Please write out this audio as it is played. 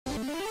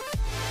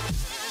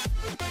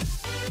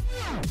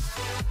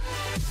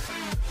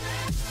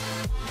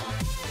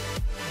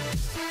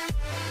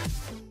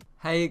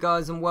Hey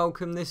guys and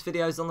welcome. This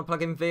video is on the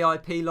plugin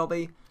VIP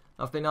lobby.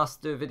 I've been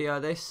asked to do a video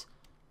of this.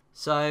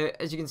 So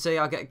as you can see,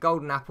 I get a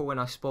golden apple when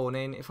I spawn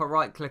in. If I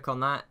right click on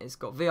that, it's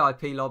got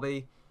VIP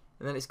lobby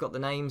and then it's got the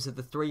names of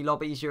the 3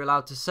 lobbies you're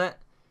allowed to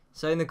set.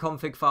 So in the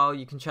config file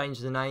you can change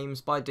the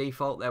names. By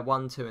default they're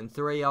 1, 2 and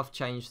 3. I've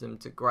changed them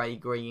to grey,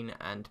 green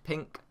and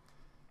pink.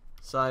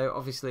 So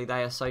obviously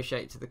they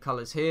associate to the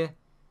colours here.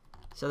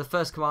 So the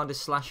first command is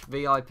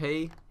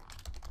 /VIP and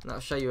that'll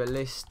show you a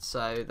list.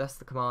 So that's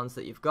the commands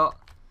that you've got.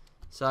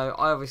 So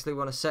I obviously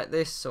want to set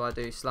this, so I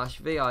do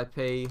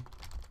 /VIP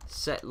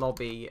set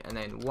lobby and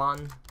then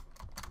 1.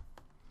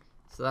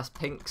 So that's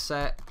pink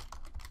set.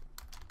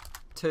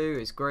 2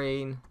 is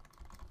green.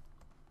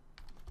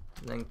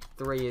 And then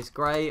 3 is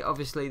grey.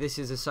 Obviously this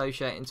is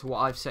associating to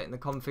what I've set in the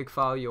config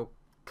file. Your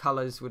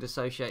colours would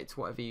associate to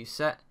whatever you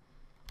set.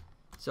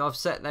 So I've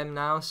set them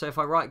now. So if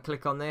I right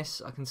click on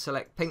this, I can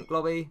select pink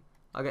lobby.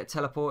 I get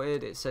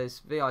teleported. It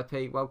says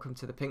VIP, welcome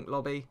to the pink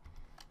lobby.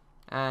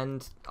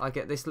 And I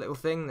get this little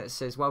thing that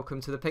says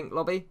welcome to the pink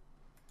lobby.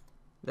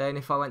 Then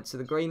if I went to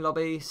the green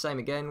lobby, same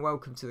again,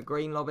 welcome to the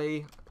green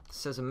lobby. It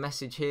says a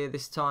message here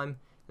this time.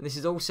 And this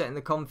is all set in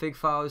the config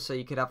file, so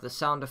you could have the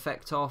sound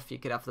effect off, you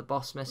could have the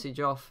boss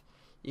message off,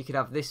 you could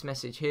have this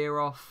message here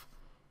off,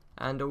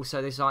 and also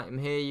this item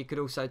here, you could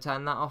also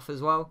turn that off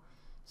as well.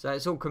 So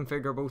it's all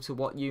configurable to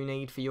what you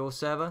need for your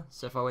server.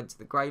 So if I went to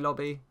the grey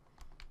lobby,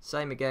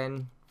 same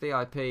again,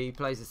 VIP,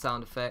 plays the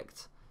sound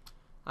effect.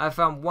 I have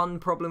found one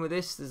problem with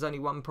this. There's only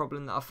one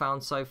problem that I've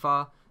found so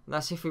far, and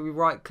that's if we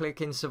right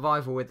click in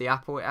survival with the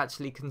apple, it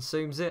actually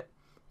consumes it.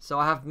 So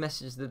I have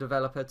messaged the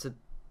developer to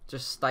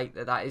just state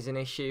that that is an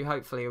issue.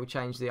 Hopefully he'll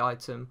change the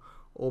item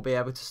or be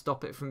able to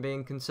stop it from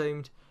being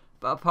consumed.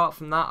 But apart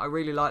from that, I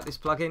really like this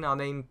plugin. I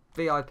mean,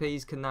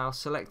 VIPs can now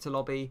select a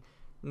lobby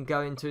and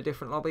go into a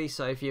different lobby.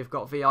 So if you've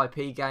got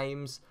VIP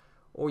games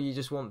or you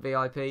just want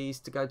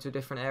VIPs to go to a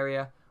different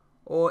area,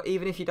 or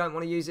even if you don't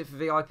want to use it for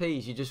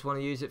VIPs, you just want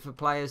to use it for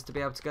players to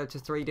be able to go to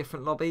 3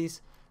 different lobbies.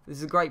 This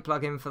is a great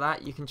plugin for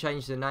that. You can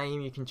change the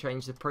name, you can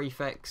change the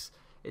prefix.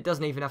 It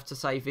doesn't even have to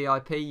say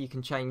VIP, you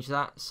can change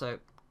that, so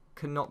it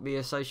cannot be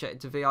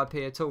associated to VIP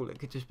at all. It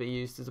could just be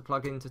used as a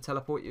plugin to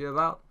teleport you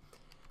about.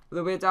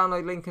 There'll be a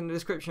download link in the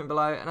description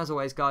below, and as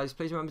always guys,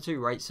 please remember to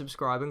rate,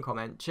 subscribe and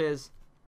comment. Cheers!